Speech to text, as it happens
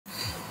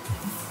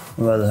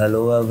Well,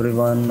 hello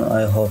everyone.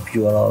 I hope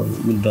you are all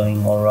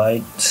doing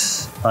alright.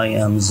 I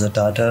am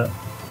Zatata,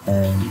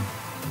 and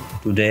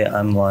today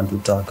I want to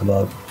talk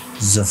about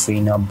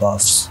Zafina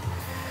buffs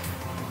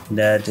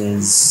that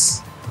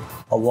is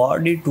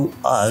awarded to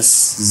us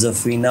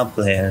Zafina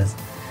players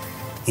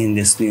in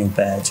this new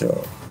patch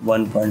of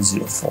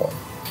 1.04.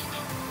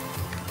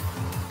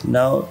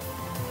 Now,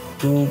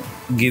 to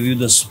give you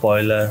the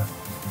spoiler,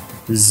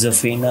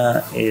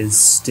 Zafina is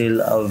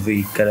still a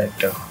weak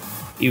character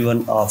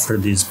even after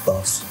these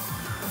buffs,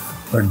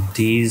 but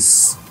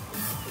these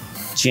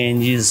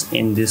changes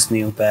in this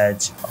new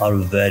patch are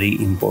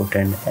very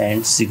important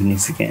and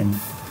significant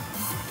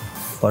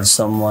for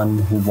someone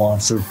who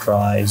wants to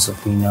try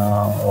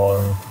Zafina,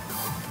 or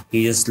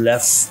he just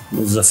left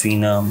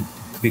Zafina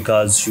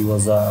because she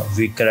was a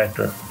weak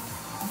character.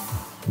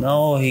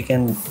 Now he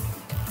can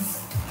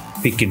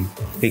pick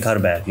her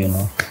back,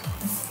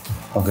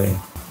 Okay,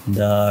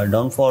 the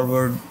down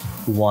forward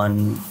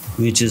one,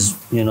 which is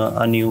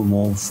a new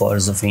move for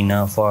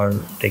Zafina for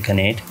Tekken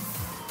 8.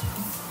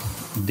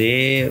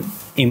 They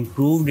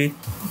improved it.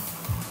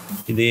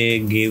 They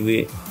gave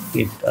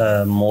it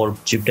more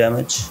chip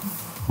damage,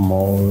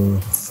 more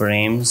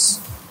frames,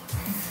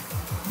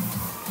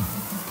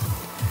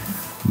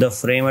 the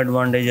frame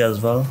advantage as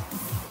well.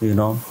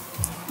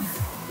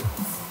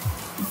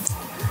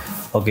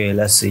 Okay,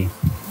 let's see.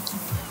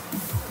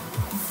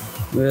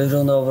 Based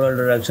on the overall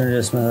direction,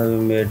 adjustments have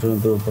been made to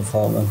improve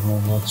performance,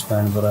 move,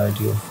 expand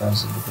variety of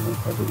fences, depending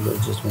particular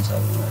adjustments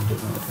have been made to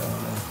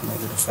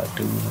make it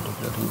effective in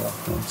manipulating the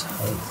opponent's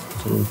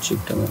health through chip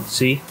damage.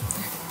 See,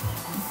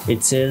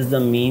 it says the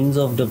means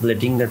of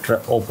depleting the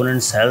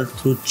opponent's health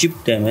through chip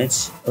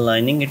damage,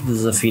 aligning it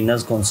with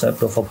Zafina's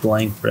concept of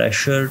applying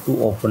pressure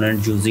to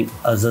opponent using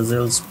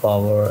Azazel's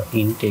power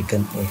in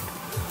Tekken 8.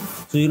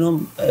 So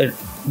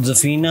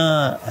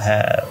Zafina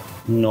have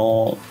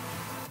no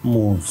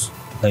moves,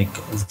 like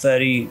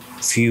very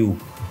few,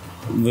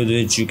 with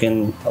which you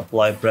can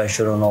apply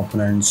pressure on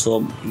opponents.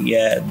 So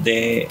yeah,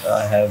 they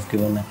have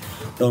given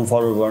down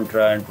forward one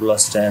Tarantula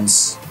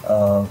stance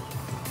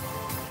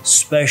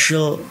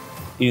special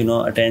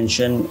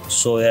attention,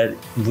 so that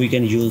we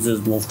can use this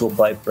move to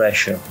apply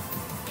pressure.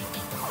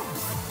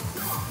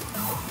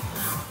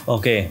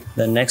 Okay,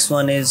 the next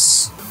one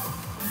is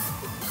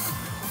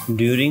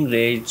during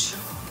rage,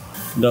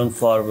 down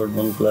forward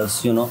 1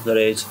 plus, the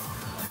rage.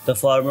 The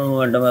forward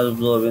momentum has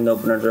absorbing the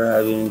opponent or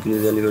having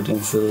increased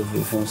elevating shows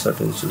within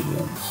certain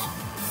regions.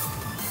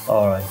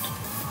 Alright.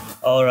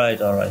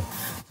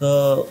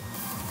 So,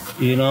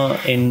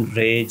 in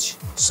rage,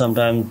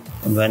 sometimes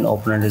when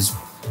opponent is,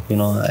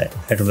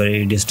 at a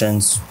very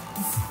distance,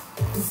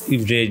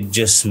 if they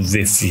just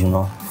whiff,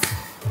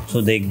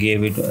 so they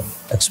gave it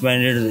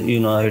expanded,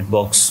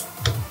 hitbox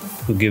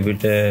to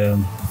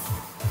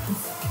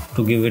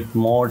give it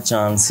more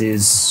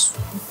chances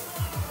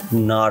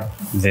not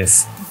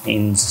whiff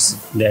in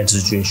that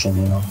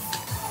situation.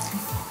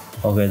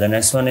 Okay, the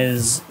next one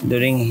is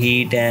during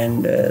heat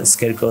and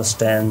Scarecrow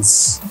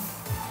stance.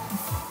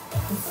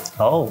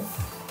 Oh,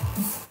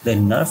 they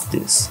nerfed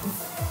this.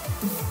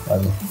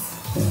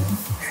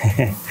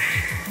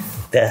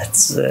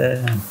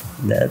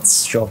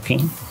 That's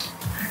shocking.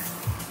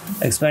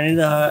 Expanding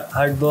the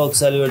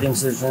hardbox elevating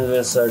situations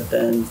where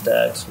certain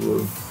attacks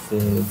would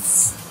fail.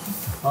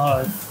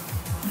 Alright.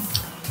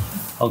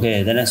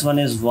 Okay, the next one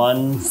is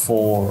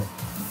 1-4.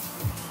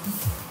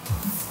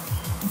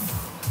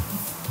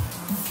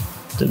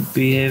 The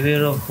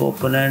behavior of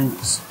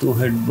opponents to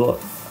had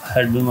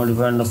been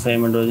modified, and the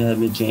frame advantage has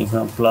been changed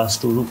from +2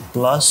 to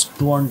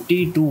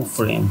 +22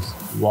 frames.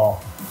 Wow.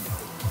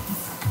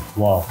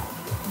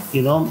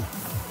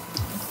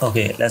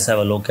 Okay, let's have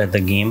a look at the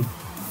game.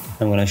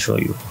 I'm gonna show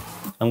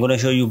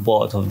you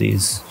both of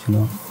these,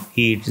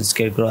 heat,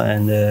 Scarecrow,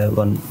 and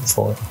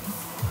 1-4.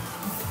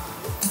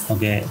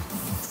 Okay,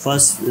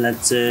 first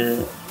let's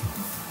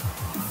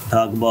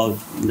talk about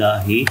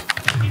the heat.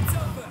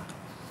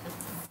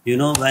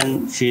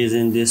 When she is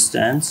in this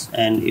stance,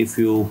 and if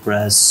you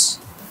press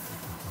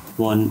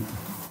 1,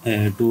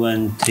 2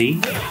 and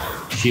 3,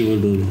 she will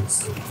do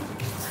this.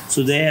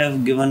 So they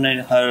have given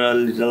her a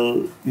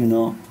little,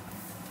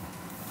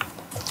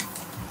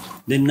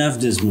 they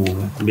nerfed this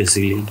move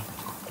basically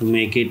to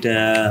make it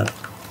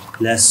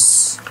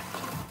less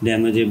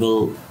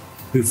damageable.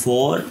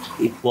 Before,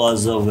 it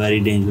was a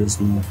very dangerous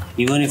move.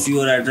 Even if you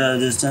are at a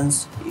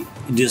distance,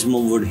 this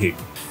move would hit.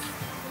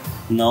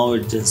 Now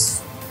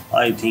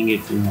I think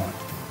it will not.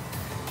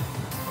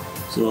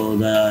 So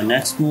the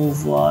next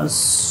move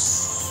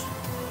was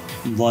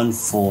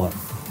 1-4.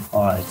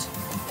 Alright.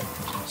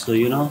 So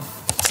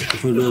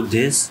if you do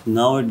this,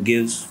 now it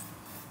gives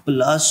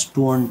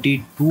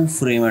 +22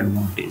 frame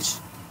advantage.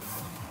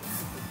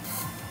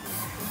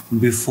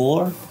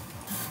 Before,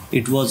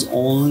 it was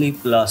only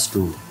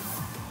 +2.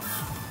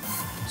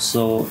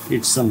 So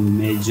it's a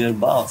major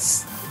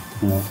buff.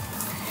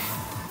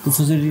 To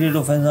facilitate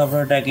offense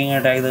after attack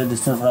the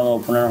distance from the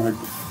opponent.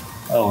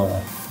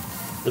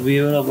 The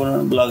behavior of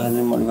opponent block has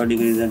been modified,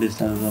 decrease the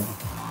distance.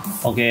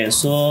 Okay,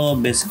 so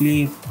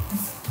basically,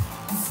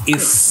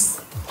 if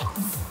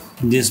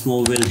this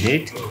move will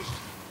hit.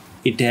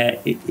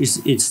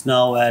 It's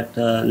now at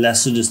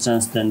lesser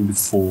distance than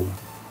before,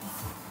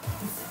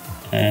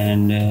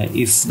 and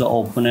if the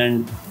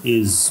opponent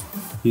is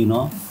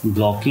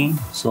blocking,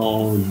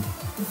 so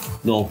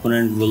the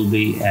opponent will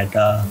be at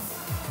a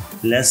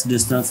less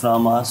distance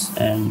from us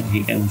and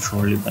he can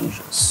surely punish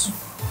us.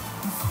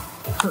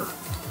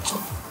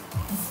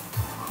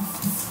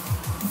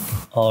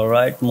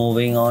 Alright,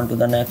 moving on to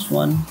the next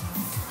one.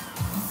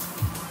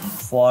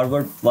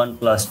 Forward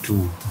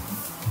 1+2.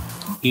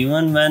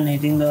 Even when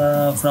hitting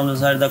from the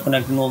side, the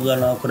connecting moves are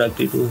now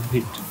corrected to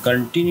hit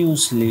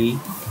continuously,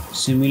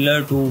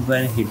 similar to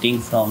when hitting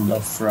from the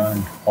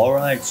front.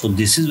 Alright, so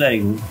this is very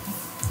good.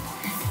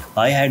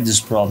 I had this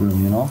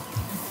problem,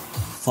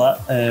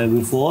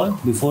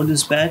 before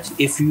this patch.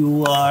 If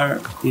you are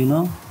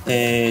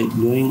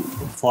doing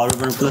forward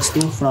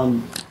 1+2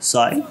 from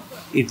side,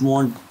 it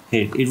won't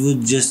hit. It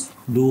will just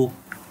do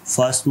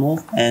first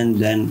move and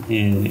then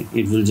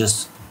it will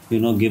just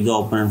give the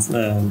opponent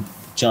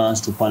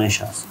chance to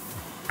punish us.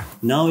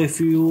 Now if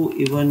you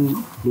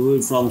even do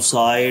it from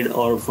side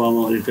or from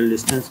a little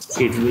distance,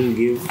 it will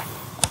give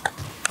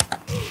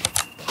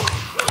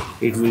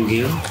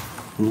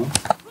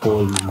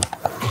whole move.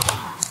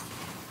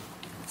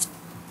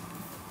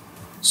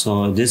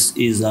 So this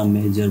is a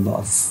major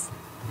buff.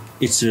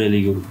 It's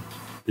really good.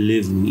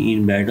 Believe me,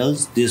 in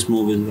battles this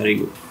move is very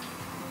good.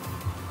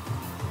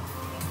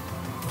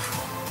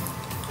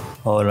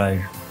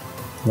 Alright,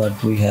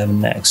 what we have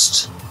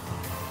next?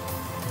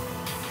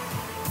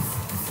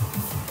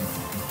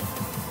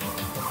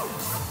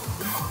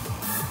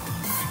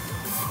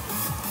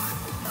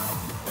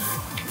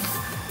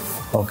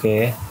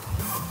 Okay,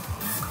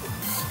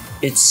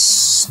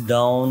 it's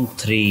down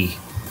 3.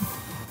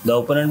 The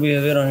opponent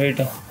behavior on hit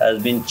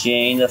has been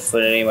changed. The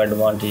frame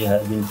advantage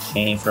has been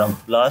changed from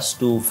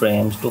 +2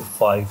 frames to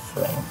 5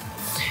 frames.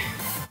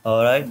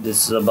 Alright,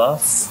 this is a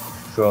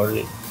buff,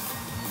 surely.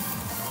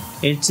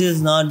 It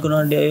is not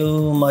gonna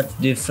do much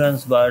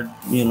difference, but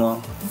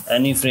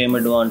any frame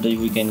advantage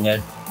we can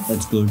get,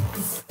 that's good.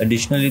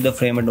 Additionally, the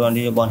frame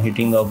advantage upon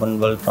hitting the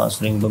opponent while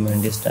transferring to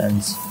main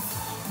distance,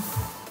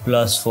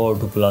 +4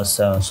 to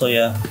 +7. So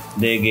yeah,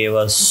 they gave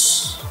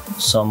us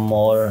some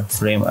more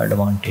frame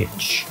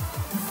advantage.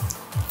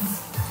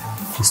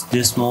 It's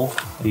this move,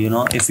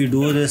 if you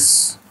do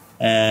this,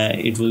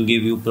 it will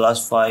give you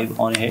 +5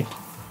 on hit.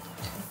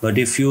 But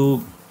if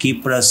you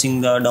keep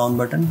pressing the down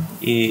button,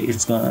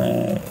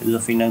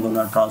 Zafina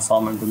gonna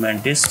transform into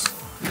Mantis,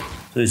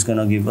 so it's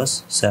gonna give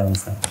us 7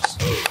 frames.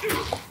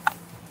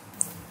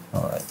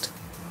 Alright,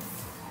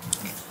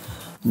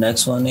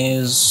 next one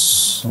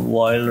is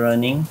while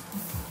running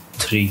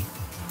 3.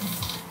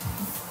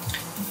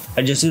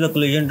 Adjusting the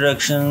collision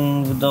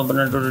direction with the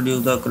opponent to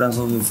reduce the occurrence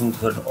of whiffing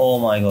threat. Oh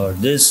my god,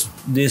 this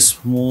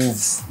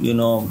move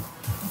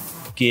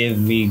gave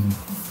me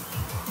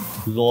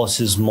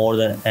losses more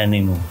than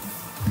any move.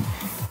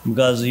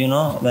 Because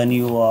when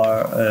you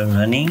are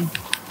running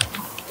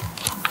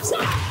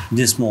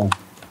this move,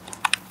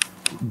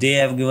 they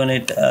have given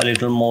it a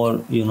little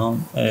more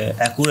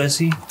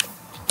accuracy.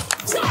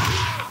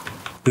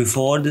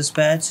 Before this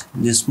patch,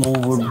 this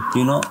move would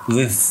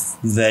whiff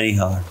very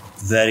hard,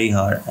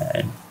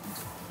 and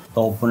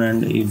the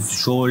opponent is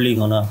surely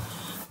gonna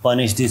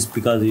punish this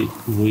because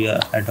we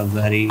are at a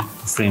very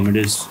frame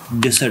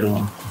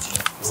disadvantage.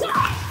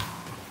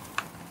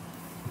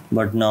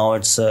 But now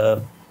it's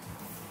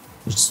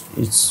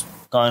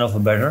kind of a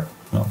better.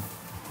 No.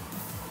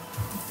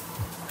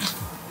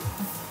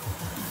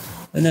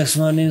 The next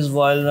one is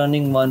while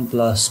running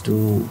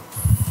 1+2.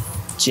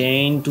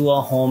 Change to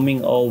a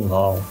homing. Oh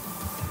wow.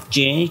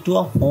 Change to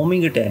a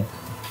homing attack.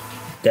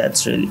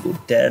 That's really good.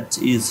 That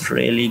is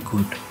really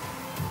good.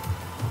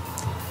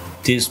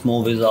 This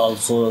move is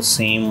also the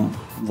same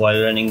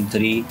while running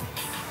 3,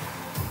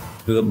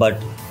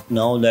 but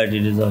now that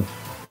it is a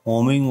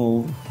homing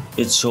move,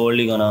 it's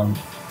surely gonna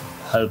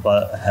help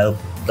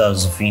the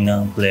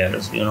Zafina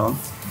players,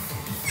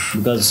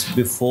 because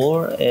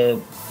before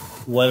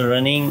while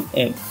running,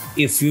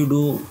 if you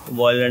do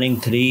while running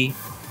 3,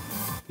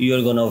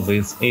 you're gonna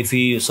whiff. If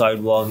you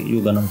sidewalk,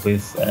 you're gonna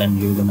whiff and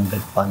you're gonna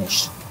get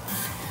punished.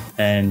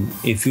 And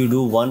if you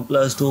do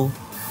 1+2,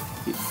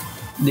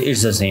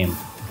 it's the same.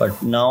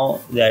 But now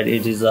that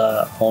it is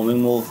a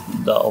homing move,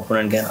 the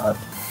opponent can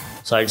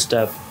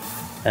sidestep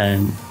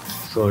and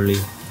surely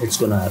it's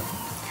gonna help.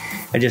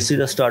 I just see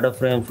the startup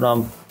frame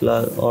from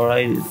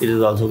alright, it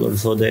is also good.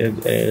 So they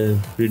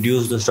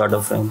reduce the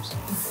startup frames,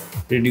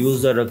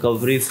 reduce the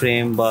recovery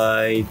frame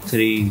by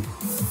 3.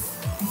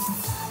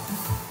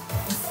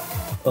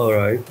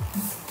 Alright,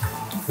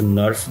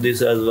 nerf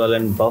this as well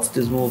and buff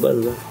this move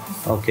as well.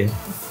 Okay,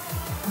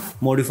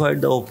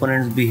 modified the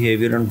opponent's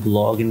behavior and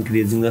block,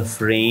 increasing the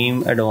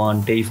frame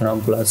advantage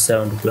from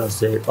 +7 to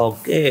 +8.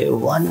 Okay,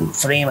 1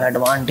 frame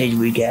advantage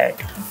we get.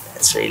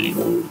 That's really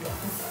good.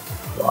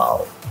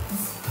 Wow.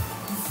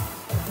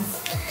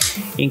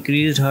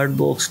 Increased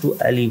hurtbox to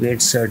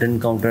elevate certain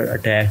counter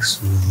attacks,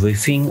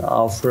 whiffing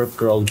after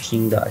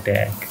crouching the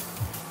attack.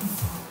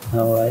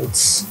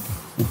 Alright.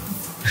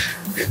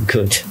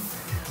 Good.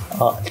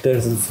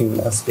 alters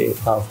Zafina's state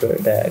after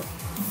attack,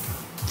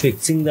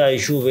 fixing the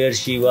issue where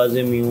she was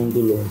immune to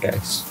low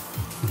attacks.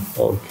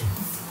 Okay.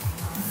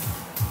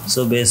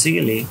 So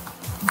basically,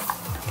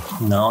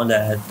 now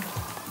that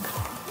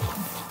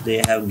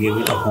they have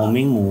given a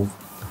homing move,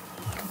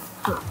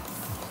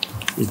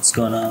 it's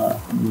gonna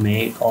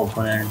make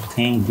opponent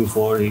think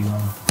before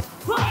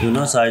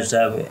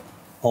sidestep.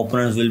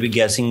 Opponents will be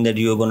guessing that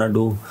you're gonna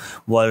do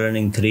while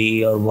running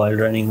 3 or while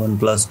running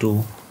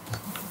 1+2,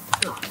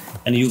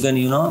 and you can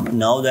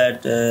now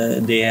that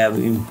they have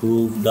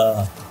improved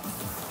the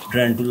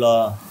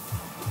Tarantula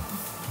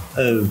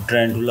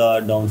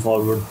down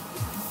forward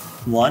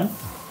 1,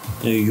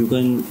 you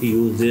can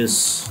use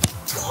this.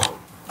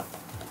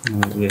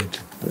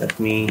 Wait, let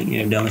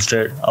me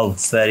demonstrate a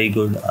very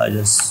good I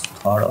just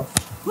thought of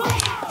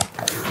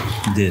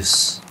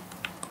this.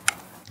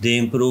 They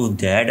improved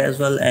that as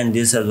well and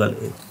this as well.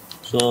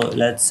 So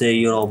let's say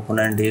your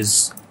opponent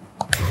is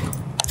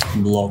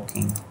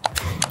blocking.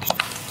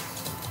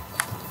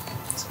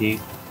 See,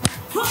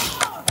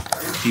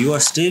 you are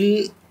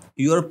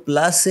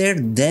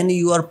 +8, then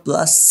you are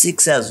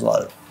 +6 as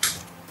well.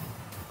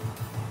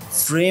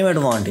 Frame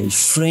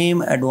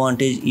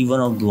advantage even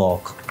of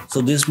block.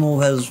 So this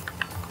move has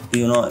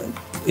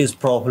is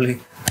probably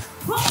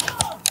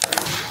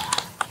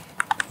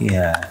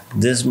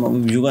this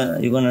move you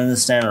can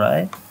understand,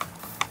 right?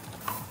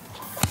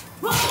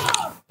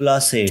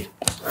 +8,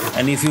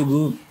 and if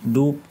you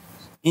do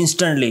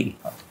instantly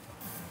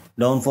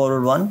down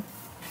forward 1,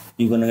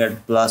 you're gonna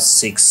get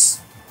 +6.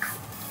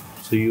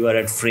 So you are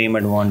at frame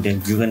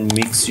advantage. You can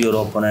mix your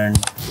opponent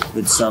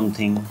with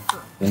something,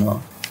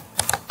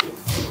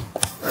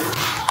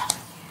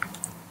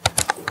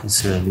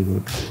 It's really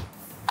good.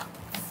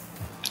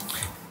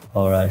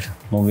 Alright,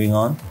 moving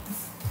on.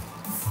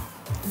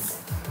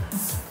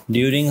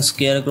 During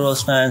Scarecrow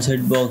stance,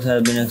 hitbox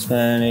has been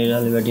expanded,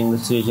 elevating the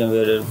situation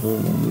where it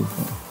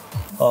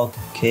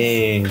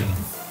Okay,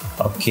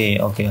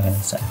 I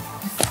understand.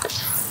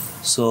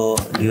 So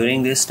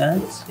during this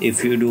stance,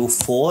 if you do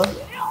 4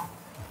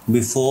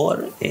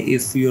 before,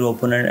 if your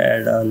opponent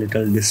at a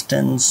little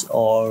distance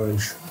or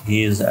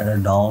he is at a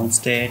down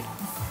state,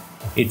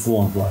 it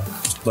won't work.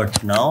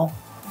 But now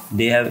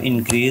they have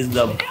increased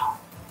the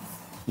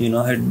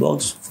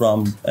hitbox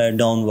from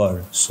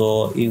downward,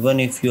 so even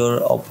if your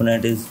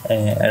opponent is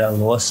at a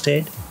lower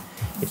state,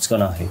 it's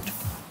gonna hit.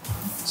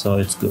 So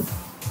it's good.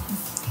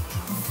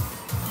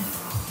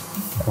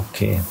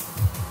 Okay.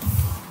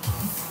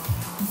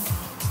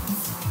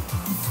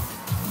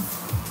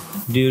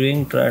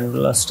 During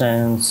Tarantula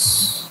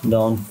stance,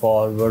 down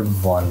forward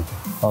 1.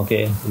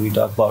 Okay, we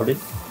talk about it.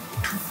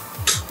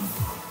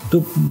 To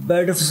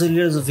better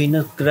facilitate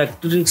Zafina's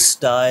characteristic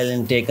style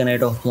and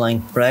Tekken of applying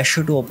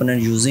pressure to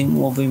opponent using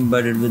move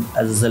embedded with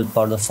SSL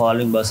power, the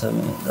following bus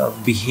the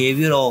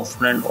behavior of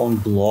opponent on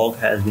block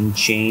has been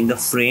changed. The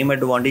frame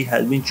advantage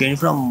has been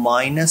changed from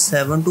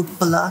 -7 to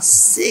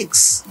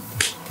 +6.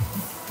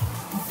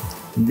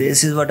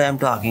 This is what I am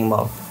talking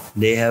about.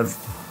 They have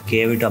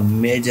gave it a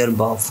major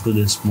buff to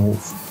this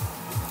move.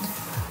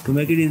 To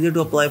make it easier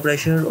to apply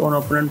pressure on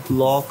opponent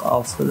block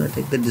after that,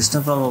 take the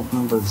distance from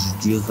opponent was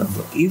reduced.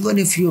 Even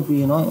if your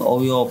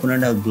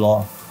opponent has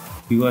blocked,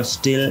 you are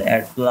still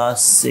at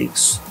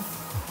 +6.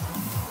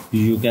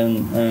 You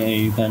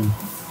can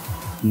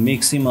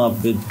mix him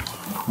up with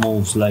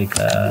moves like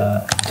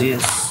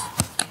this.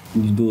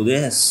 You do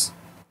this.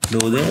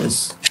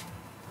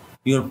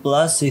 You're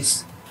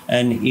 +6,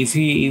 and if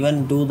you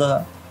even do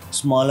the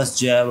smallest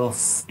jab of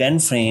 10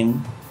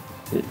 frame,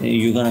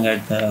 you're gonna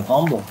get the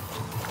combo.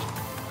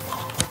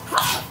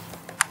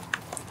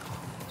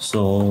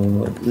 So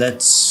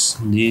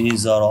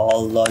these are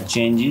all the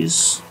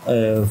changes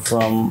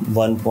from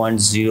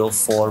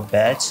 1.04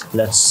 patch.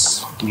 Let's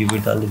give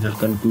it a little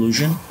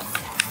conclusion.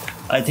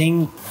 I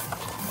think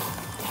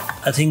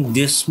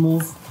this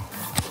move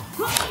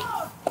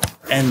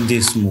and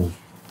this move,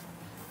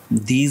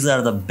 these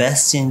are the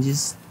best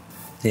changes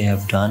they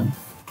have done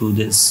to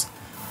this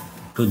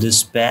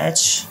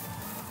patch.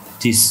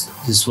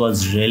 This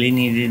was really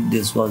needed.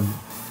 This was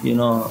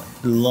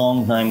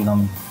long time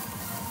coming.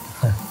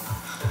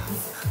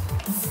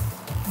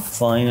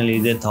 Finally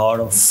they thought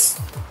of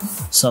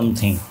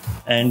something,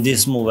 and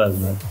this move as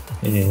well.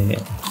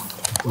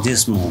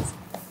 This move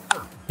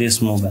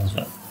as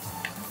well.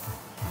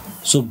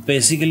 So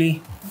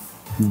basically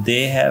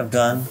they have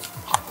done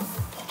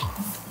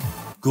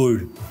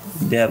good.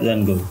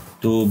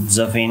 To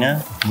Zafina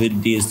with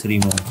these 3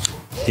 moves.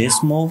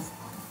 This move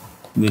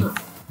with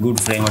good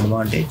frame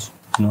advantage,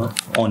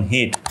 on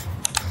hit.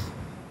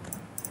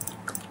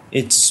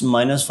 It's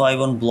 -5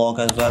 on block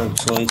as well,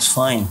 so it's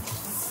fine.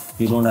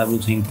 You don't have to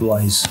think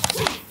twice.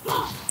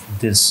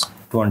 This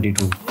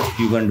 22.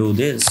 You can do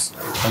this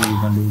and you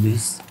can do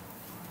this.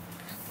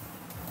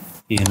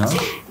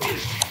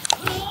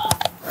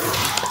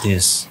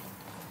 This.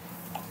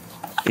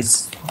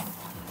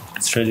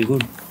 It's really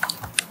good.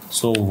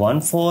 So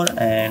 1-4,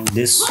 and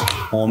this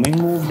homing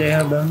move they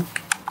have done,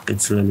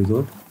 it's really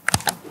good.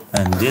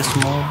 And this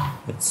move,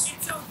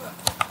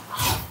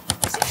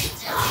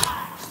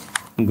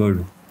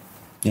 good,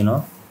 you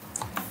know.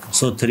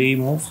 So 3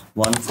 moves,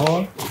 1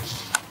 4,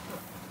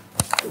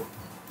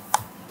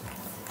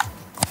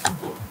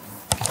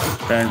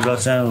 Tarantula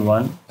stand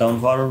 1, down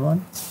forward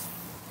 1,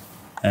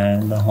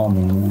 and the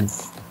homing move,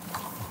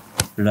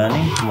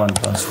 running 1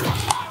 plus 2.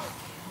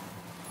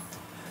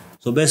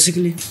 So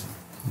basically,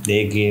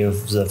 they gave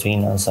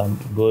Zafina some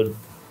good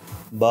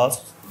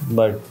buffs,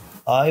 but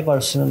I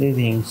personally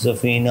think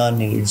Zafina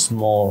needs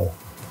more.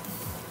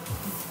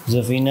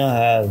 Zafina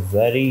has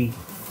very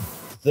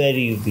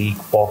weak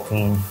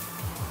poking,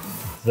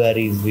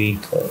 very weak.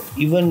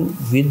 Even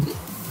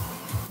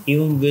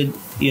with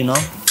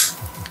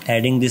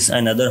adding this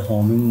another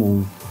homing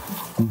move,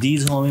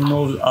 these homing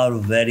moves are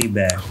very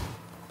bad.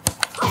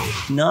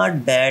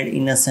 Not bad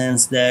in a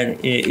sense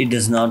that it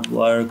does not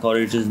work, or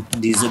it is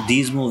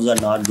these moves are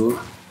not good,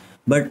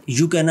 but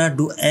you cannot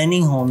do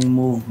any homing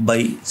move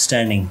by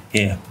standing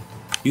here.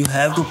 You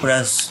have to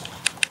press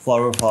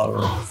forward 4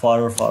 or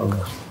forward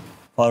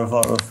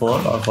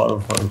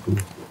 2.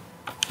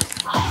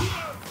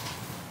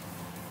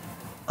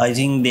 I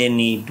think they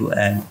need to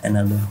add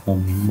another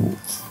homing move.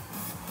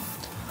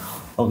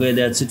 Okay,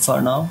 that's it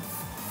for now.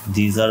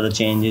 These are the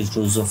changes to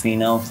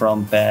Zafina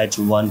from patch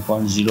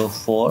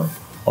 1.04.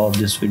 Hope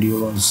this video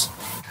was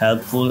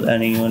helpful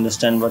and you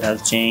understand what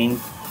has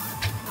changed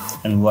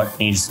and what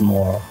needs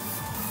more.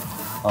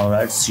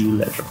 Alright, see you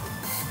later.